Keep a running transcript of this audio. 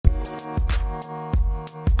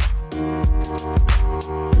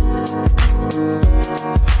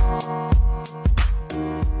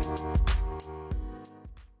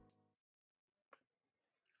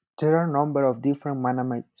There are a number of different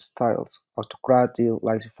management styles: autocratic,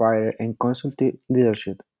 laissez-faire, and consultative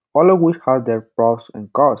leadership, all of which have their pros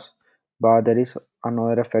and cons. But there is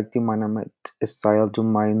another effective management style you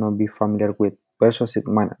might not be familiar with: persuasive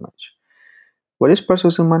management. What is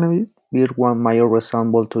persuasive management? This one might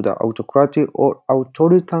resemble to the autocratic or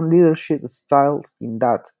authoritarian leadership style in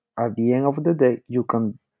that, at the end of the day, you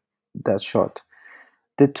can that shot.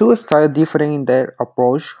 The two styles differ in their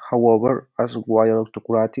approach, however, as while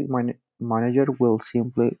autocratic manager will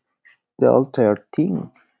simply tell their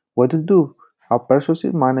team what to do, a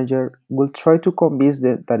persuasive manager will try to convince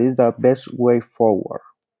them that is the best way forward.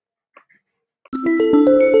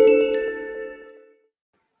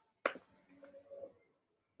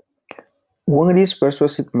 When is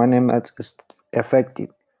persuasive management is effective?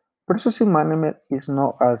 Persuasive management is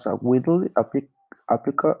not as widely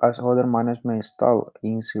applicable as other management styles,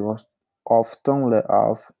 it often let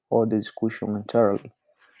off all the discussion entirely.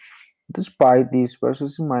 Despite this,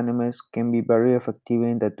 persuasive management can be very effective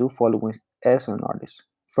in the two following scenarios.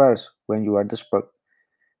 First, when you are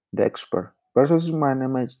the expert. Persuasive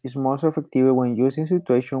management is most effective when used in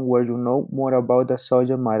situations where you know more about the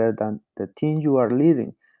subject matter than the team you are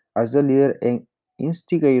leading. As the leader and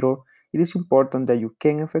instigator, it is important that you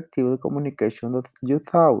can effectively communicate your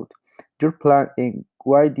thought, your plan, and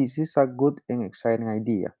why this is a good and exciting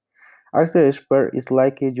idea. As the expert, it's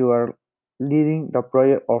likely you are leading the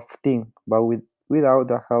project of team, but without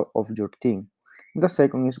the help of your team. The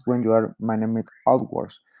second is when you are management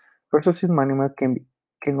outwards. Persuasive management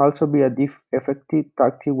can also be a effective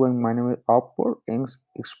tactic when management upward and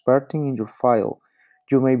experting in your file.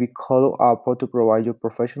 You may be called upon to provide your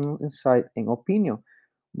professional insight and opinion,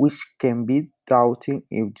 which can be doubting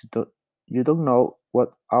if you don't know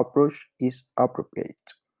what approach is appropriate.